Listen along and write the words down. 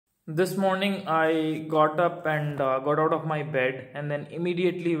This morning I got up and got out of my bed and then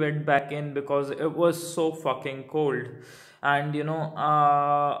immediately went back in because it was so fucking cold. And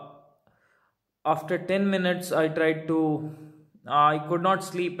after 10 minutes I tried to I could not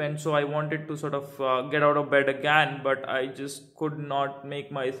sleep, and so I wanted to sort of get out of bed again, but I just could not make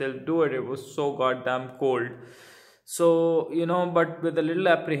myself do it. It was so goddamn cold. So, but with a little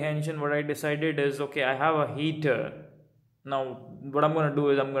apprehension, what I decided is, okay, I have a heater. Now what I'm going to do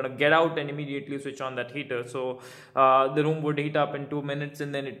is I'm going to get out and immediately switch on that heater, so the room would heat up in 2 minutes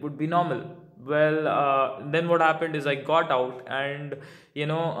and then it would be normal. Well, then what happened is I got out and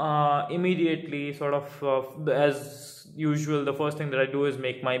immediately sort of as usual, the first thing that I do is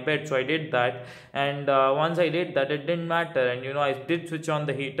make my bed. So I did that, and once I did that, it didn't matter, and I did switch on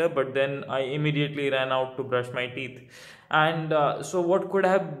the heater, but then I immediately ran out to brush my teeth. And so what could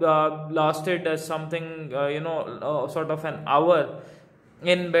have lasted as something sort of an hour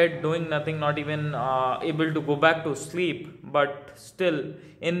in bed doing nothing, not even able to go back to sleep, but still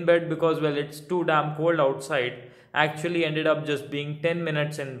in bed because, well, it's too damn cold outside, actually ended up just being 10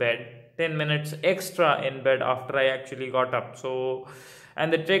 minutes in bed, 10 minutes extra in bed after I actually got up. So,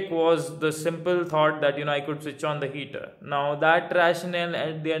 and the trick was the simple thought that I could switch on the heater. Now that rationale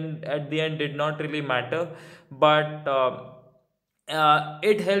at the end did not really matter, but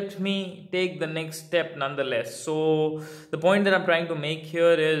it helped me take the next step nonetheless. So the point that I'm trying to make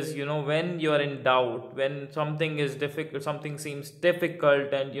here is, when you're in doubt, when something is difficult, something seems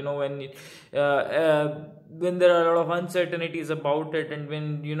difficult, and when there are a lot of uncertainties about it, and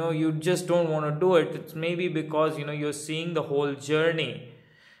when you just don't want to do it, it's maybe because you're seeing the whole journey,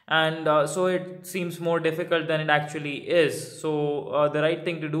 and so it seems more difficult than it actually is. So the right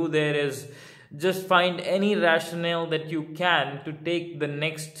thing to do there is just find any rationale that you can to take the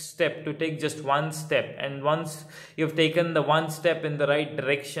next step, to take just one step, and once you've taken the one step in the right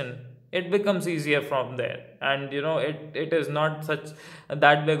direction, it becomes easier from there. And it is not such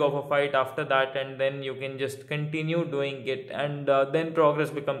that big of a fight after that, and then you can just continue doing it, and then progress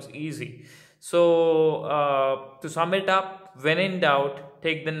becomes easy. So to sum it up, when in doubt,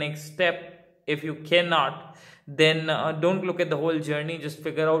 take the next step. If you cannot, then don't look at the whole journey, just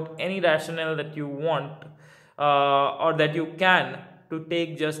figure out any rationale that you want, or that you can, to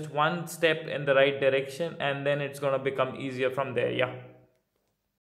take just one step in the right direction, and then it's going to become easier from there. Yeah.